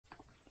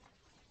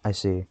I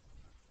see.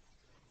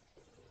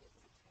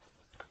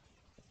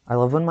 I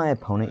love when my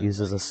opponent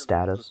uses a What universe was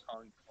status.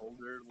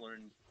 Concolder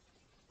learn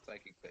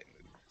psychic type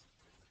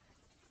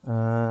moves?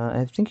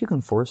 I think you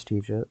can force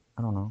teach it.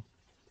 I don't know.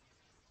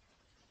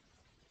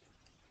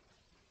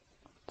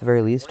 At the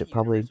very least, What it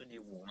probably... universe would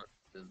you want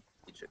to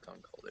teach a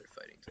Concolder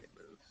fighting type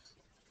moves?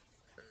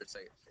 Or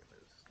psychic type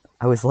moves?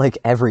 I was like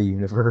every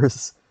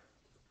universe.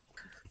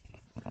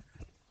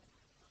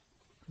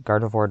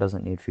 Gardevoir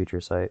doesn't need Future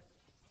Sight.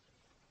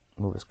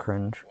 Move is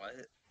cringe.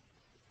 What?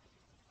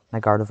 My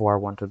Gardevoir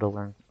wanted to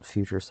learn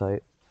Future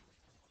Sight.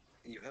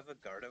 You have a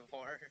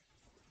Gardevoir?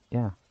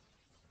 Yeah.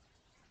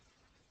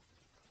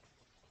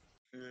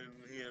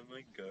 Yeah,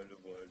 my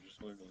Gardevoir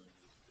just went on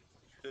this.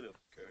 Shut up,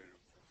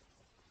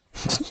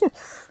 Gardevoir.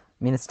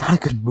 I mean, it's not a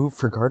good move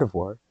for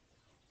Gardevoir.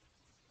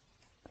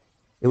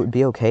 It would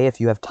be okay if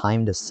you have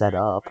time to You're set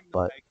up, ignoring the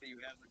but fact that you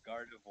have the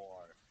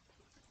Gardevoir.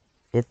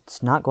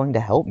 it's not going to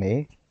help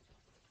me.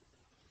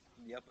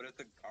 Yeah, but it's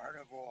a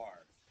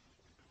Gardevoir.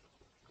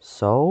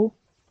 So?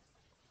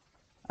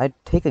 I'd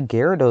take a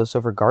Gyarados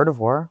over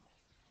Gardevoir.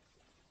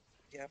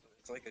 Yeah, but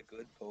it's like a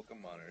good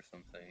Pokemon or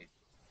something.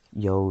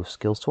 Yo,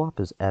 Skill Swap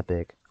is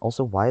epic.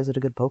 Also, why is it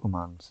a good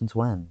Pokemon? Since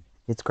when?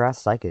 It's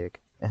Grass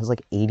Psychic. It has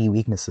like 80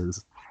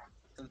 weaknesses.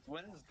 Since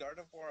when is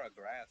Gardevoir a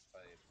grass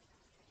type?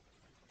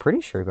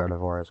 Pretty sure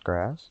Gardevoir is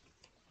Grass.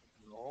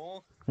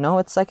 No, No,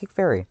 it's Psychic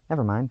Fairy.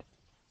 Never mind.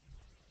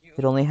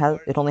 It only you has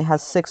are it just only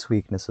has dumb. 6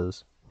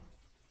 weaknesses.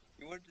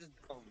 You are just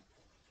dumb.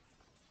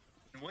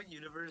 In what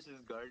universe is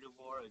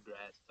Gardevoir a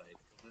grass type?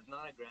 Because it's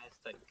not a grass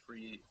type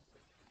pre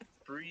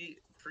fairy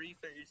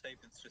type,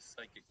 it's just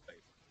psychic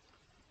type.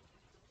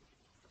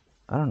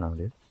 I don't know,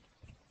 dude.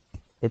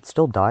 It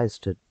still dies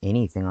to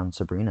anything on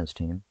Sabrina's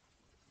team.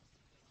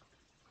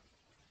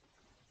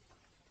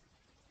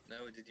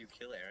 No, did you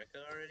kill Erica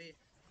already?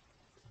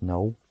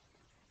 No.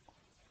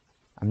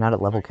 I'm not at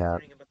Why level are you cap.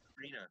 worrying about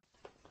Sabrina?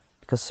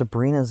 Because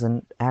Sabrina's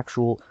an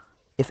actual...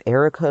 If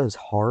Erica is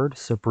hard,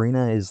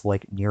 Sabrina is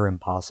like near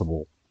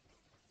impossible.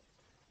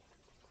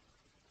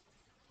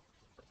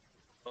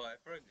 Oh, I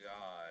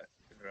forgot.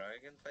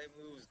 Dragon type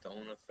moves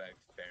don't affect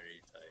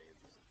fairy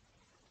types.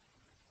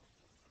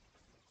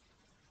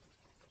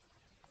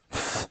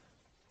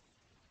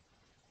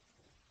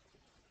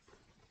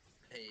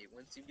 Hey,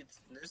 once you get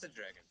there's a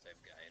dragon type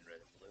guy in red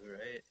and blue,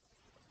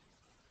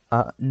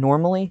 right?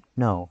 Normally,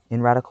 no.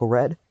 In Radical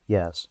Red,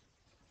 yes.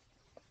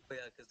 Oh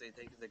yeah, because they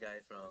take the guy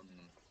from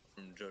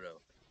Johto.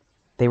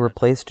 They Not Johto.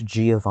 replaced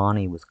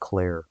Giovanni with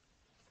Claire.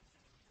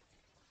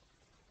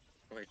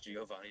 Wait,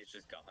 Giovanni's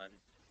just gone.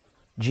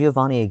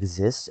 Giovanni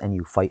exists and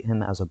you fight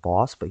him as a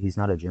boss, but he's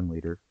not a gym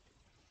leader.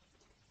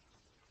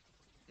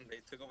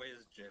 They took away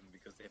his gym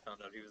because they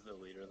found out he was the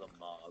leader of the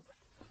mob.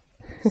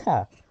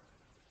 Yeah.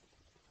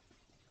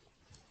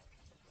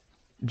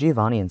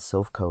 Giovanni in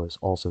Silphco is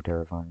also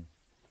terrifying.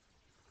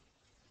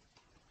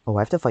 Oh,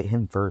 I have to fight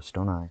him first,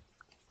 don't I?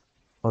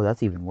 Oh,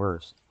 that's even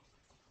worse.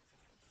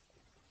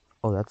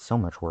 Oh, that's so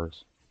much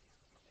worse.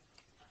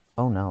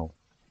 Oh no.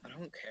 I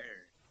don't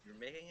care. You're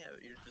making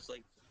it. You're just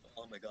like,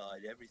 oh my god,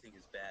 everything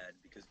is bad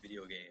because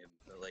video game.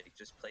 But like,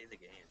 just play the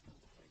game.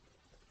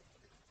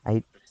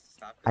 Like, I just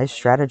stop I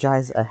complaining about the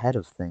strategize video ahead game.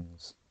 of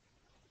things.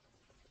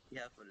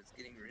 Yeah, but it's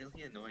getting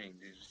really annoying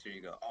to just hear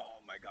you go, oh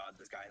my god,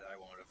 this guy that I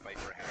want to fight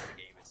for half the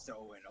game is so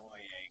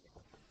annoying.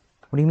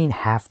 What do you mean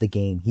half the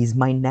game? He's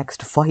my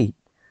next fight.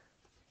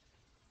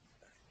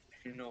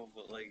 You know,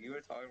 but like you were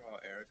talking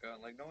about Erica,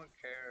 and like no one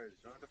cares.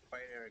 You don't have to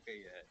fight Erica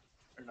yet,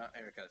 or not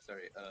Erica.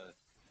 Sorry,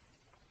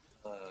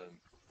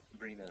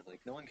 Sabrina. Like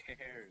no one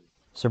cares.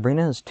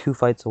 Sabrina is 2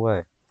 fights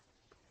away.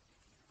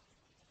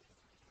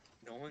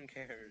 No one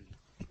cares.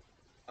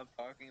 I'm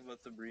talking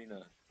about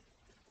Sabrina.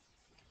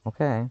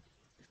 Okay.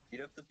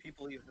 Beat up the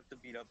people you have to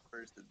beat up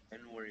first, and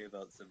then worry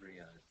about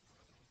Sabrina.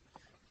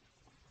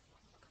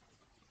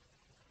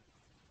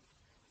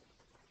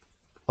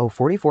 Oh,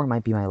 44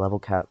 might be my level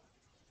cap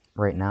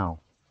right now.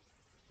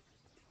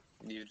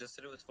 You just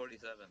said it was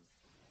 47.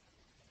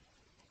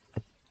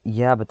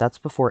 Yeah, but that's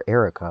before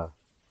Erica.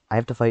 I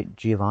have to fight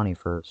Giovanni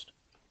first.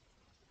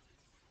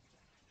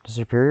 Does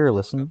Superior Look up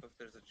listen? if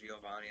there's a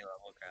Giovanni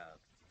level cap.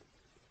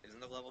 Isn't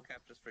the level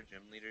cap just for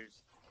gym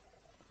leaders?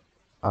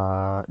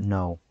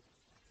 No.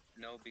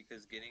 No,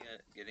 because getting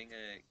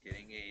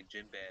a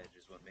gym badge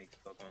is what makes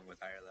Pokemon with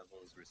higher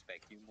levels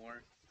respect you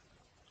more.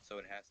 So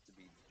it has to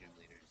be gym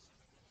leaders.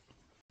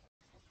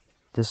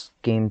 This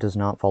game does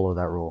not follow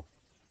that rule.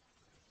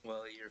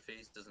 Well, your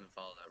face doesn't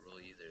follow that rule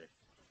either.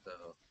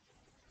 So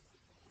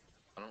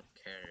I don't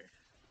care.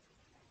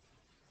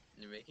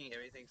 You're making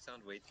everything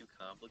sound way too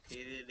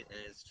complicated and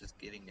it's just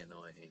getting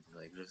annoying.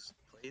 Like just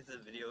play the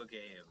video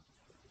game.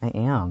 I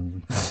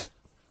am.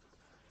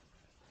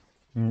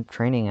 I'm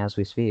training as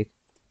we speak.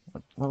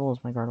 What level is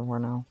my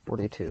Gardevoir now?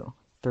 42.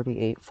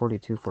 38,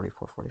 42,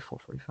 44, 44,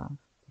 45.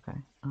 Okay.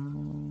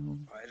 Oh,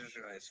 I just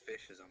realized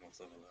fish is almost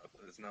leveled up.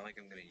 It's not like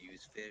I'm gonna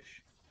use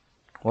fish.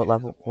 What Fish is a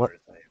level? water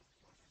type.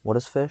 What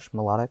is fish?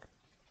 Melodic?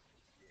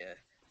 Yeah.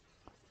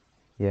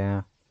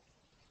 Yeah.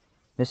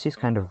 Misty's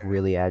I kind don't of care.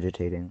 really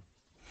agitating.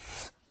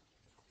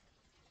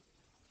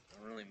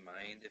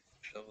 mind if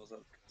fish levels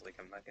up, because like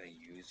I'm not gonna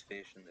use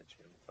fish in the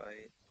gym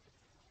fight.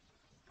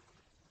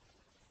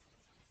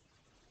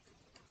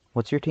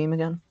 What's your team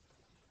again?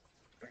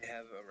 I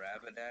have a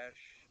Rapidash,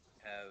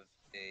 I have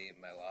a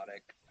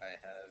Melodic, I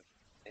have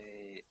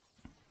a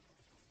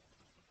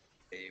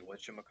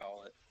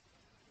whatchamacallit,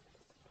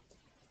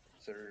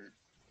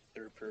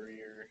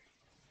 Superior,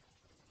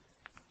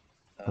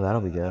 Oh,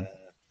 that'll be good.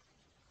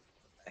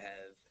 I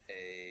have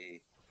a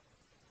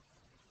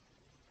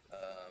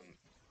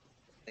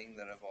thing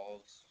that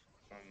evolves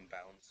from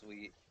Bound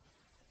Sweet.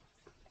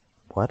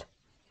 What?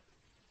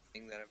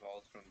 Thing that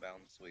evolves from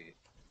Bound Sweet.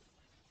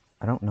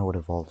 I don't know what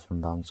evolves from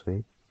Bound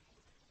Sweet.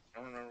 I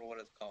don't remember what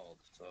it's called,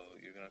 so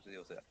you're gonna have to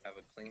deal with it. I have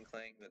a Clang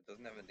Clang that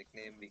doesn't have a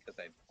nickname because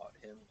I bought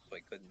him, so I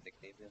couldn't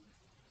nickname him.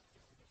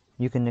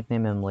 You can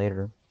nickname him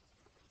later.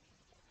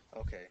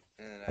 Okay,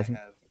 and then I I think.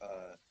 have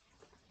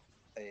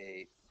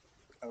a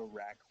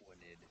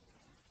Araquanid.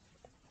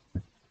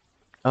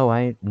 Oh,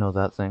 I know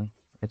that thing.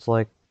 It's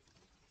like,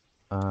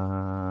 It's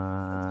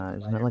a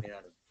isn't it spider like? made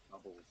out of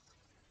bubbles.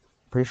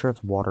 Pretty sure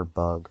it's water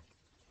bug.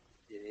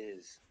 It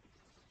is.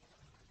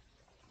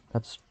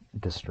 That's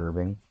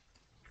disturbing.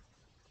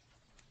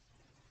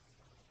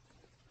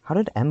 How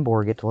did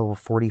Embor get to level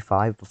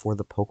 45 before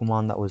the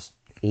Pokemon that was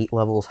 8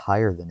 levels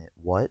higher than it?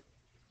 What?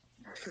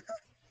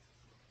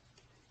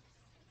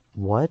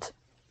 What?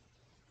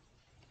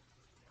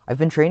 I've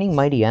been training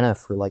Mightyena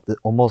for like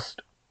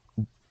almost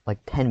like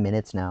 10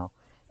 minutes now,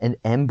 and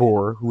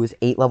Embor, who is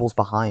 8 levels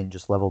behind,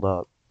 just leveled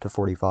up to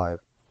 45.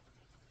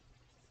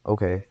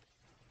 Okay.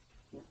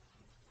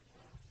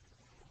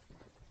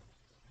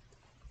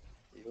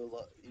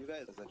 You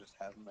guys, I just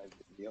have my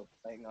video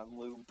playing on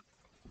loop.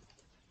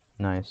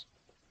 Nice.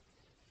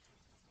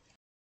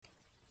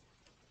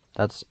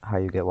 That's how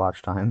you get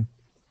watch time.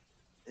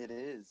 It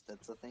is.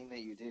 That's the thing that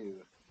you do.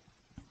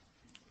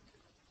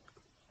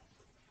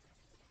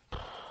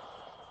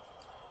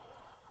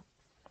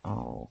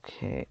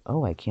 Okay.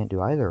 Oh, I can't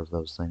do either of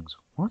those things.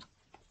 What?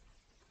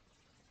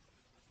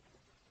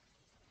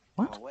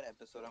 What? What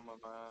episode am I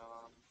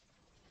on?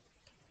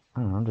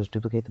 I don't know, just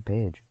duplicate the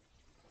page.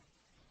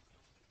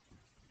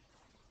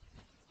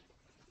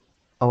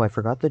 Oh, I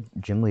forgot the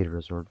gym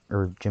leaders or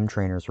gym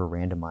trainers were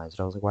randomized.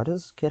 I was like, why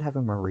does this kid have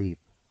a Mareep?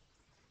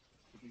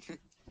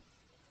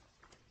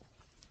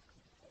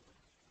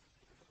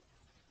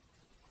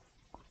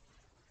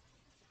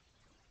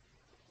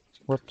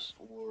 Whoops.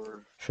 4,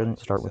 5, Shouldn't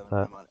 6, start with 7.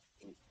 that. I'm on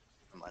 8.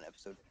 I'm on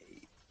episode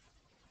 8.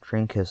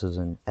 Train Kiss is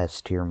an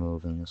S tier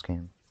move in this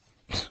game.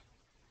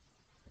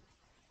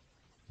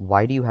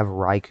 Why do you have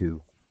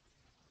Raikou?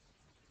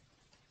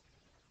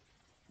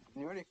 Did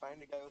you already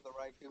find a guy with a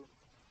Raikou?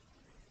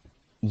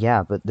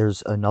 Yeah, but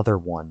there's another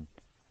one.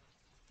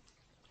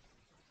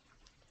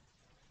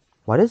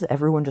 Why does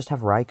everyone just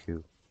have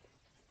Raikou?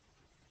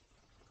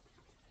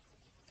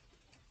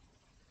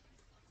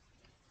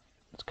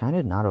 It's kind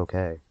of not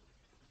okay.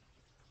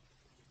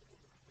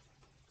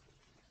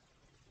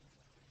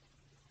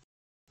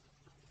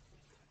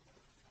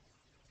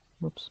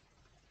 Whoops.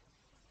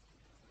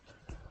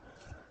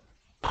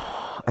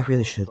 I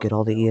really should get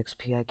all the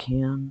EXP I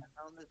can.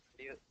 I found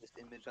this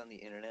image on the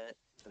internet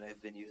that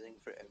I've been using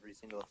for every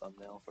single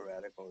thumbnail for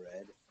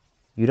RadicalRed.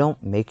 You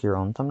don't make your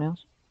own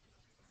thumbnails?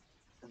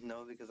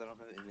 No, because I don't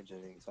have image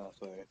editing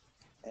software.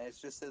 And it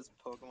just says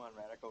Pokemon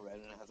RadicalRed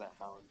and it has a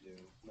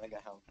Houndoom, Mega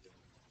Houndoom.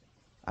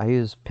 I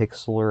use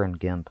Pixlr and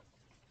GIMP.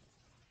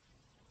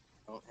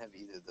 I don't have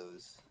either of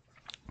those.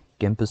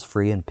 GIMP is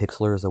free and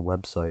Pixlr is a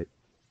website.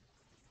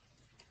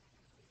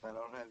 I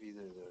don't have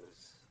either of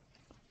those.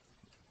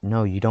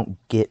 No, you don't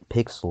get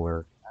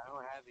Pixlr. I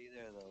don't have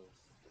either of those.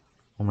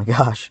 Oh my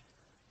gosh.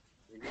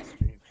 Are you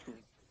streaming?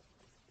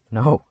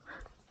 No.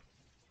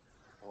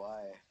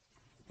 Why?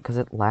 Because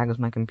it lags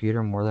my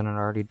computer more than it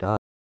already does.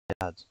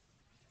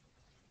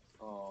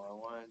 Oh, I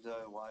wanted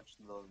to watch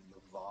the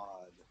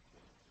VOD.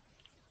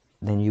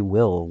 Then you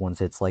will once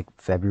it's like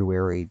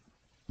February,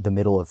 the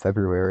middle of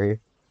February.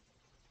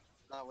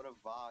 Not what a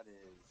VOD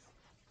is.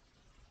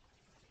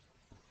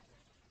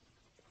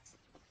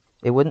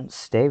 It wouldn't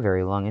stay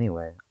very long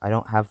anyway. I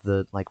don't have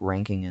the like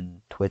ranking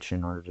in Twitch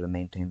in order to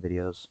maintain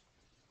videos.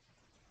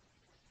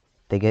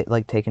 They get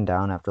like taken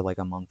down after like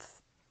a month.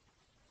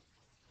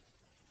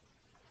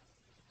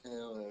 Yeah,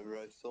 whatever.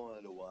 I still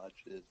wanted to watch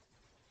it.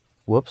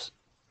 Whoops.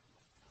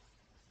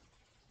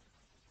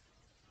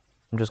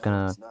 I'm just That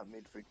gonna. one's not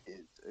made for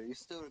kids. Are you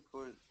still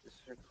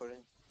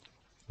recording?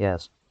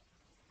 Yes.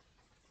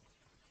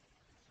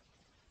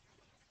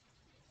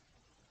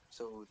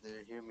 So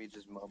they hear me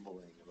just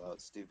mumbling about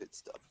stupid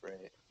stuff,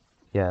 right?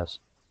 Yes.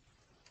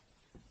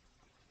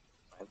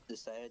 I've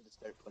decided to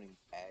start putting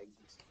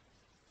tags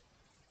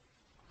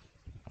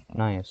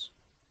Nice.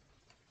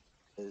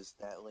 because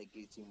that like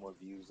gets you more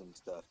views and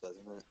stuff,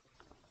 doesn't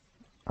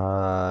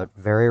it?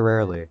 Very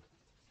rarely.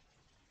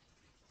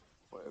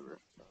 Whatever.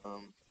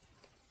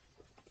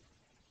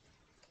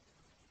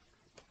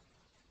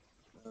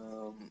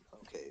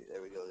 Okay,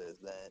 there we go. There's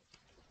that.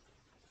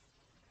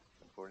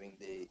 Recording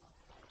date,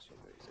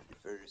 January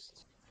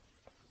 31st.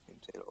 Game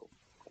title.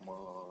 Come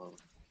on.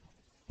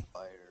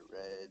 Fire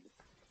Red.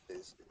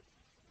 This is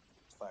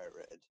Fire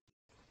Red.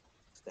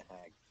 It's the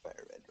hack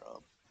Fire Red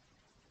ROM.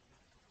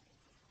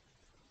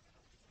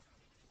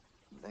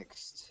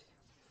 Next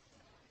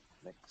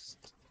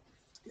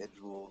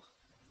schedule.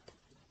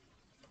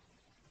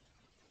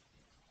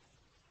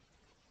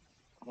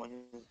 Let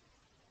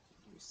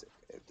me see.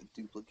 I have to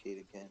duplicate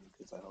again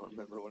because I don't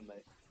remember when my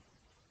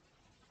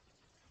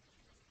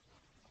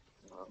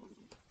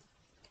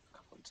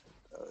content.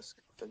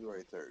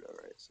 February 3rd. All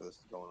right, so this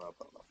is going up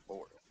on the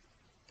 4th.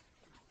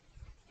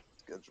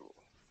 Schedule.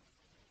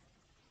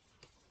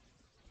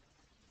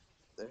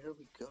 There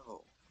we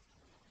go.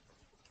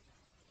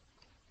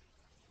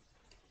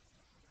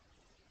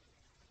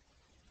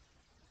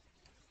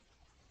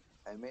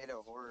 I made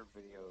a horror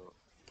video,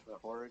 a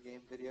horror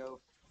game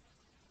video.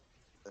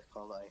 That's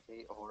called I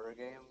Hate Horror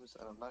Games,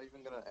 and I'm not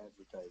even gonna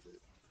advertise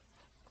it.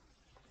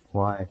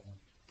 Why?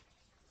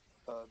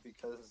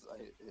 Because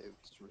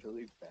it's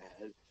really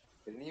bad.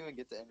 I didn't even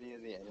get to any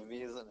of the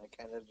enemies, and I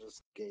kind of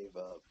just gave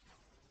up.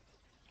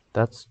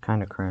 That's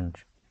kind of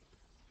cringe.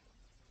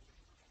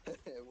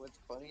 What's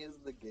funny is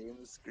the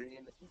game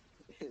screen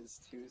is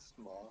too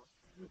small,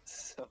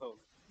 so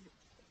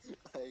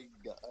I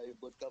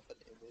looked up an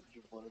image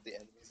of one of the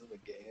enemies in the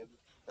game,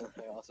 and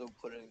I also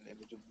put in an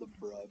image of the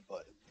bruh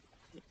button.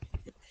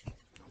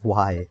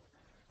 Why?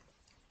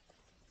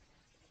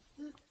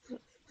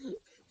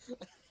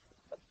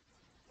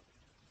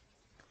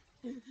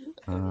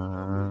 I don't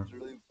know, but it's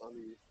really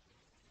funny.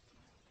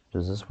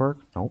 Does this work?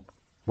 Nope.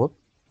 Whoop.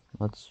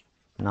 Let's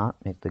not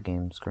make the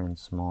game screen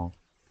small.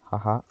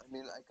 Haha. I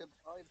mean, I could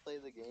probably play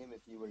the game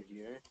if you were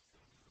here.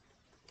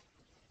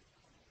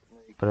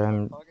 Like, But if I'm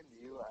I'm. talking to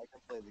you, I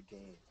can play the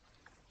game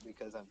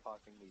because I'm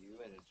talking to you,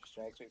 and it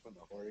distracts me from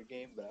the horror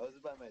game. But I was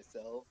by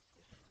myself,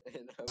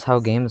 and I That's how was,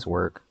 games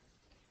work.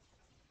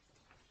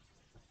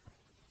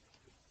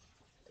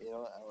 you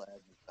know, I'll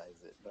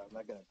advertise it, but I'm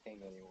not gonna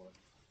ping anyone.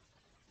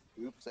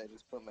 Oops, I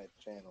just put my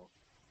channel.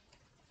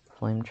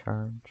 Flame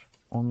charge.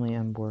 Only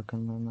Embor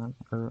can learn that.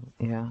 Or,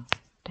 yeah.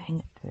 Dang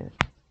it, dude.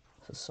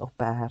 This is so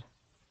bad.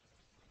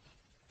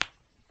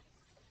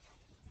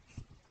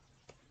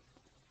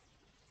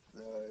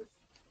 Uh,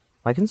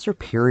 Why can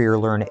Superior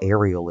learn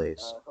Aerial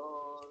Ace?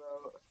 hold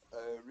out,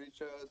 I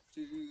reach out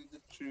to the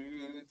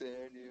truth,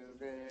 and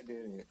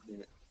you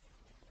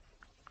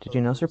Did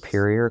you know oh,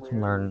 Superior can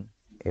swear learn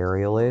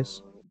Aerial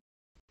Ace?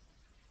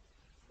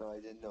 No, I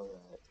didn't know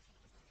that.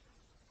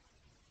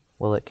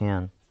 Well, it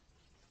can.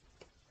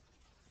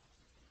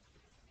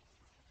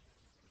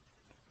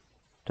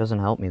 Doesn't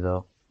help me,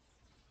 though.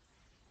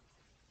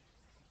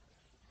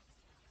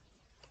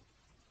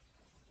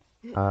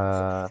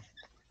 Uh,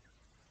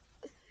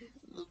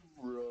 The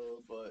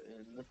bro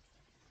button.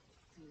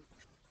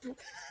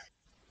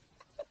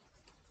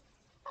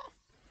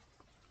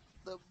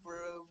 The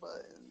bro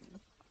button.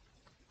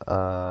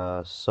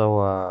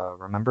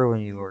 remember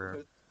when you were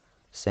What?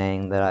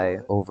 saying that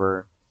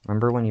What?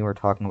 remember when you were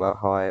talking about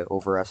how I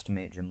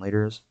overestimate gym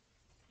leaders?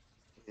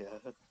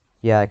 Yeah.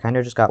 Yeah, I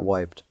kinda just got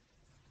wiped.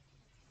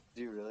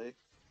 Do you really?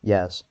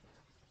 Yes.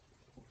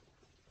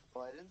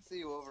 Well, I didn't see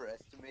you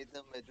overestimate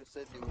them. I just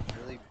said it was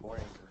really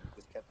boring when you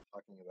just kept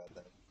talking about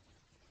them.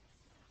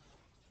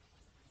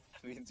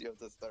 That means you have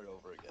to start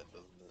over again,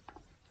 doesn't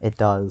It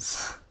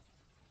does.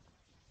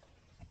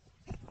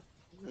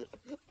 it?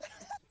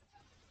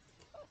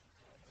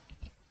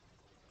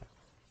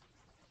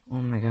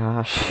 Oh my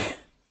gosh.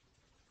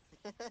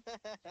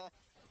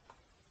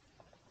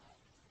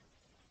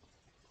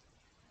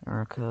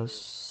 Erica's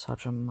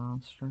such a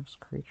monstrous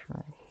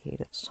creature. I hate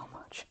it so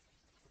much.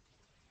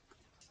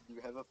 Do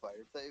you have a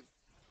fire type?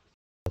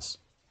 Yes.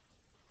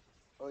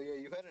 Oh yeah,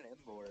 you had an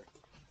Embor.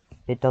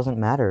 It doesn't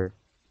matter.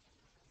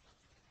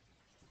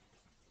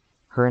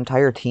 Her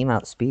entire team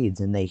outspeeds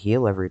and they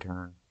heal every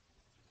turn.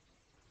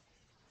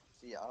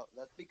 See,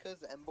 that's because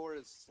Embor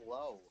is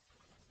slow.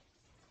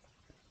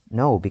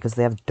 No, because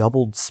they have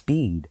doubled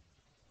speed.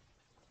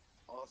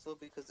 Also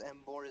because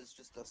Embor is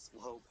just a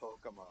slow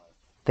Pokemon.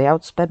 They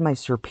outsped my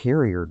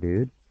Superior,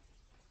 dude.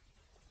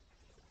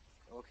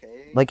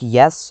 Okay? Like,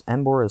 yes,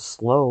 Embor is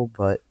slow,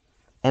 but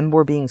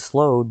Embor being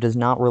slow does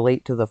not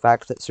relate to the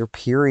fact that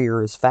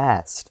Superior is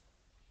fast.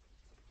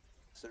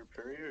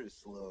 Superior is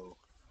slow.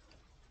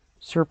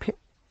 Superior.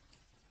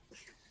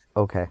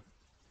 Okay.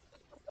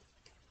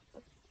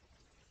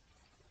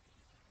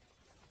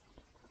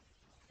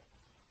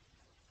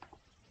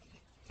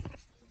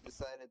 I've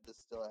decided to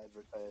still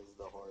advertise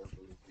the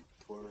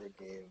horror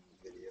game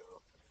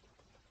video,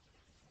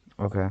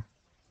 Okay.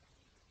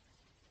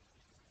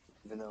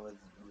 even though it's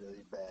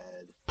really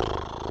bad.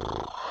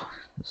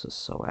 This is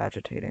so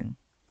agitating.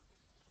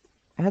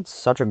 I had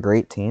such a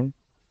great team.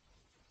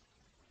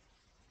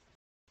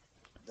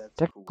 That's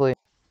Technically, cool.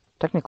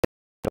 technically,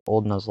 the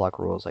old Nuzlocke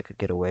rules, I could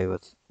get away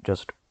with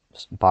just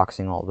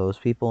boxing all those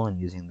people and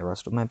using the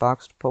rest of my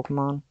boxed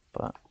Pokemon,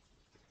 but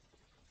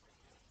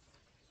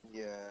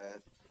Yeah,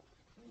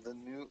 the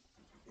new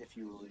if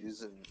you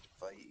lose a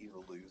fight,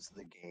 you lose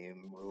the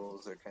game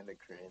rules are kind of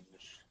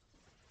cringe.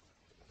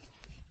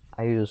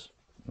 I use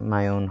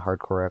my own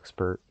hardcore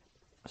expert.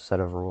 set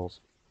of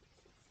rules.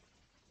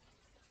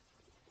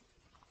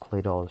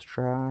 Clay doll is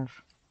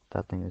trash.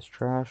 That thing is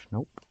trash.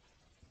 Nope.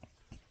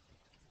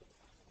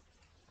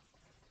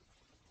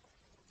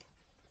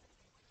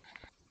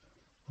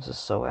 This is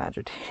so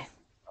agitating.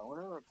 I want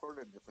to record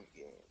a different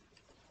game.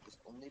 Just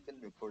only been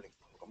recording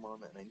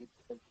Pokemon, and I need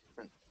to have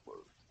different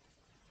uploads.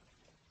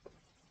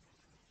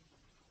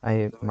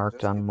 I So if I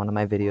marked just do on one of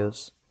my Pokemon,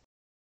 videos.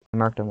 I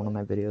marked on one of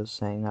what? my videos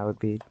saying I would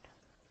be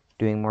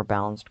doing more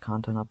balanced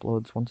content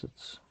uploads once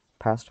it's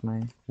past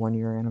my 1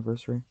 year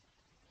anniversary.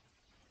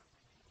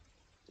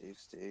 Save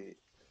state.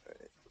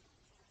 Alright.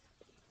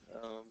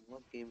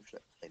 What game should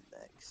I play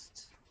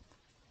next?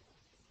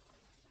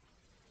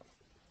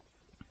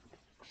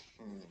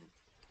 Hmm.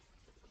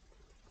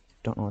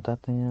 Don't know what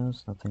that thing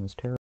is. That thing is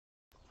terrible.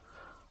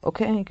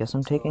 Okay, I guess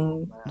I'm So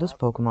taking this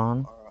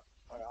Pokemon.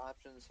 our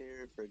options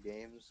here for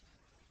games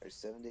are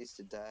 7 Days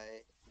to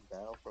Die,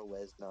 Battle for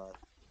Wesnoth,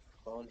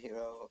 Clone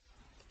Hero,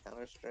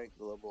 Counter-Strike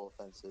Global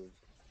Offensive,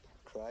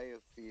 Cry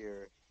of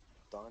Fear,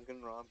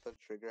 Danganronpa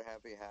Trigger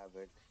Happy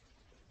Havoc,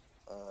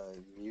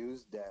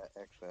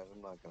 actually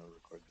I'm not gonna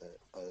record that.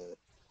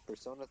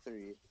 Persona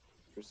 3,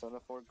 Persona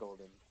 4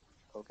 Golden,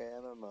 Poke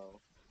MMO,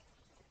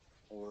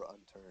 or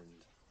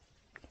Unturned.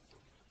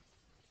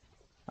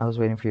 I was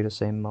waiting for you to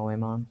say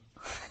Moemon.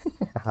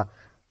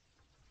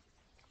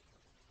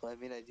 Well, I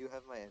mean, I do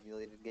have my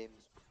emulated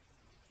games,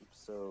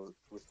 so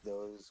with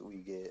those we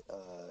get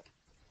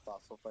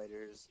Fossil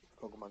Fighters,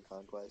 Pokemon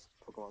Conquest,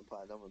 Pokemon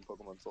Platinum, and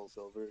Pokemon Soul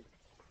Silver.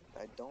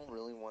 I don't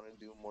really want to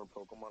do more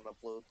Pokemon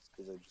uploads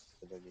because I just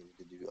said I needed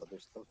to do other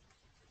stuff.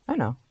 I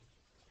know.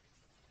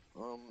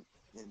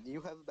 And do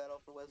you have a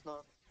Battle for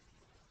Wesnoth?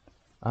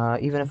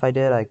 Even if I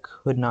did, I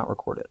could not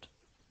record it.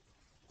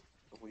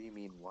 What do you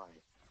mean, why?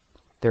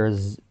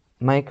 There's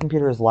my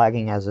computer is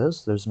lagging as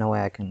is. There's no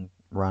way I can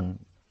run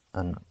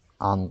an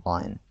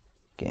online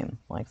game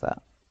like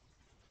that.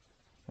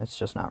 It's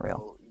just not real.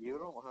 Well, you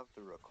don't have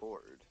to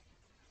record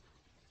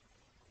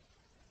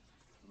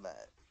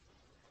that.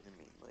 I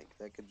mean, like,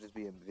 that could just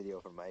be a video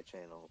from my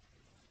channel.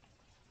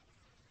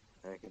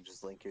 And I could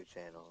just link your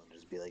channel and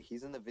just be like,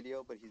 he's in the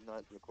video, but he's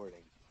not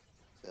recording.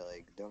 So,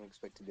 like, don't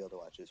expect to be able to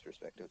watch his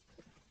perspective.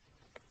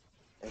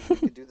 And we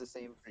could do the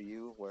same for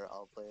you, where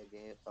I'll play a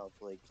game, I'll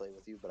play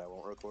with you, but I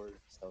won't record,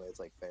 so it's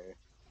like fair.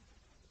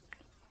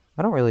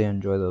 I don't really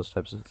enjoy those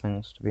types of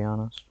things, to be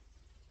honest.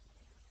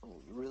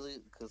 Really,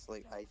 because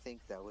like I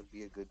think that would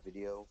be a good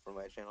video for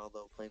my channel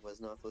though, playing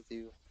Wesnoth with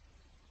you.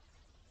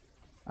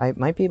 I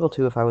might be able But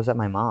to if I was at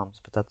my mom's,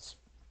 but that's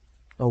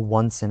a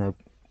once in a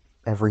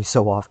every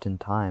so often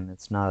time.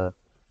 It's not a.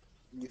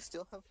 you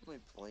still have my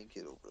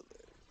blanket over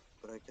there.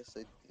 But I guess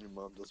your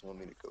mom doesn't want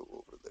me to go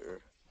over there.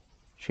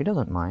 She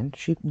doesn't mind.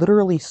 She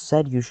literally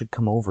said you should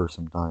come over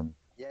sometime.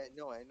 Yeah,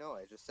 no, I know.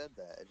 I just said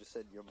that. I just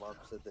said your mom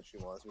said that she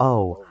wants me to come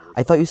Oh, over,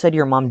 I so thought I you said said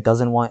your mom okay.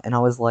 doesn't want, and I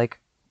was like,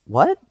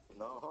 what?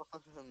 No,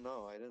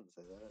 no, I didn't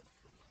say that.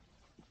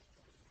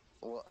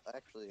 Well,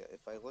 actually, if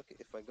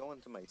I go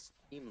into my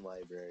Steam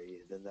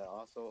library, then that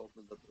also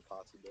opens up the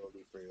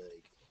possibility for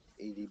like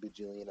 80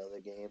 bajillion other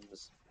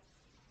games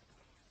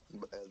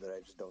that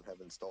I just don't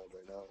have installed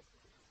right now.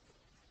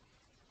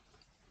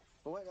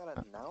 Oh, I got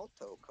a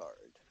Naoto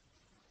card.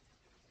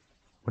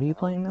 What are you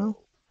playing now?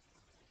 Naoto.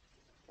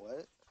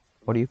 What?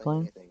 I'm What are not you playing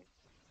playing? anything.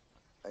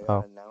 I got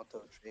Oh, a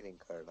Naoto trading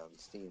card on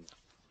Steam.